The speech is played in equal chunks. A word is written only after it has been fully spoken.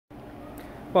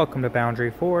Welcome to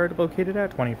Boundary Ford, located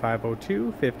at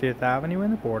 2502 50th Avenue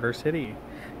in the Border City.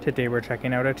 Today we're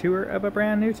checking out a tour of a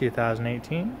brand new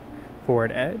 2018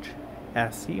 Ford Edge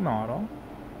SC model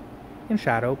in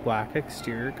shadow black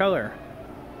exterior color.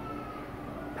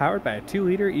 Powered by a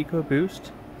 2-liter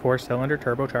EcoBoost 4-cylinder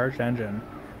turbocharged engine,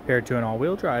 paired to an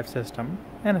all-wheel drive system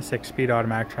and a 6-speed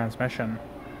automatic transmission.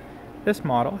 This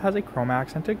model has a chrome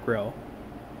accented grille,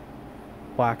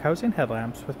 black housing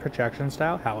headlamps with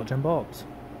projection-style halogen bulbs,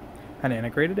 an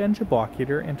integrated engine block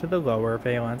heater into the lower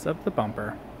valence of the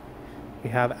bumper.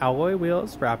 We have alloy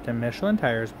wheels wrapped in Michelin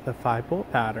tires with a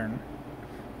 5-bolt pattern.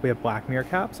 We have black mirror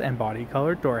caps and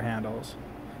body-colored door handles,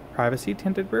 privacy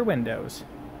tinted rear windows,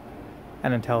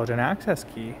 an intelligent access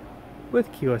key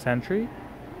with keyless entry,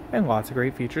 and lots of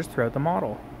great features throughout the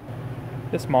model.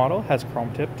 This model has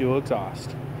chrome-tipped dual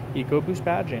exhaust, EcoBoost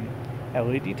badging,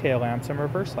 LED tail lamps and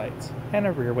reverse lights, and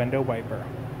a rear window wiper.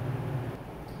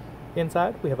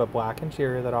 Inside, we have a black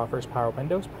interior that offers power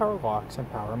windows, power locks, and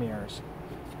power mirrors.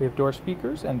 We have door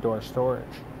speakers and door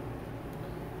storage,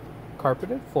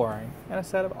 carpeted flooring, and a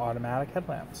set of automatic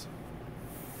headlamps.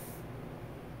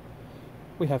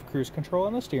 We have cruise control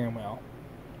on the steering wheel.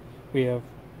 We have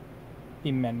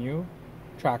the menu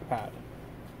trackpad,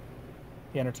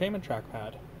 the entertainment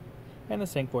trackpad, and the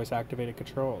sync voice-activated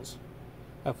controls.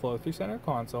 A flow-through center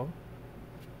console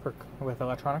with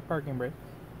electronic parking brake,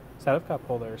 set of cup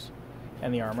holders,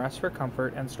 and the armrest for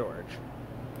comfort and storage.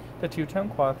 The two-tone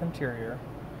cloth interior,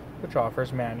 which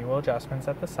offers manual adjustments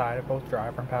at the side of both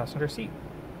driver and passenger seat.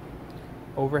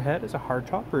 Overhead is a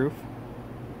hardtop roof,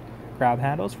 grab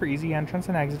handles for easy entrance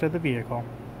and exit of the vehicle,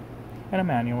 and a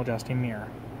manual adjusting mirror.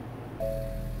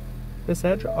 This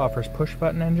Edge offers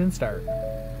push-button engine start.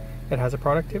 It has a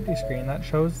productivity screen that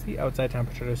shows the outside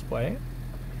temperature display,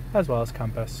 as well as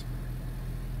compass.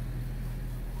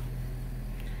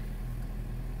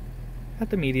 At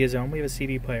the media zone, we have a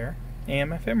CD player,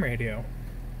 AM/FM radio,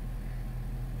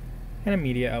 and a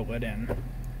media outlet in.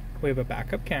 We have a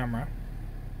backup camera.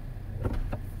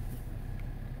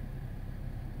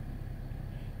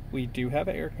 We do have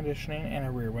air conditioning and a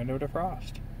rear window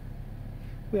defrost.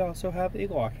 We also have a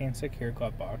locking secure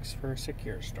glove box for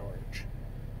secure storage.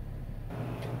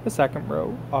 The second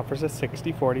row offers a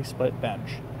 60-40 split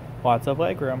bench, lots of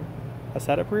legroom, a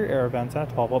set of rear air vents, and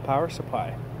a 12-volt power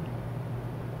supply.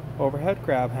 Overhead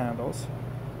grab handles.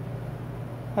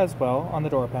 As well, on the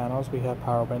door panels we have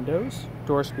power windows,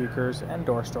 door speakers, and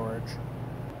door storage.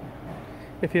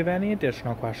 If you have any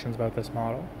additional questions about this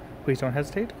model, please don't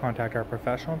hesitate to contact our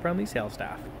professional and friendly sales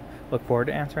staff. Look forward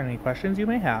to answering any questions you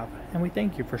may have, and we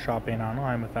thank you for shopping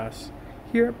online with us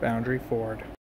here at Boundary Ford.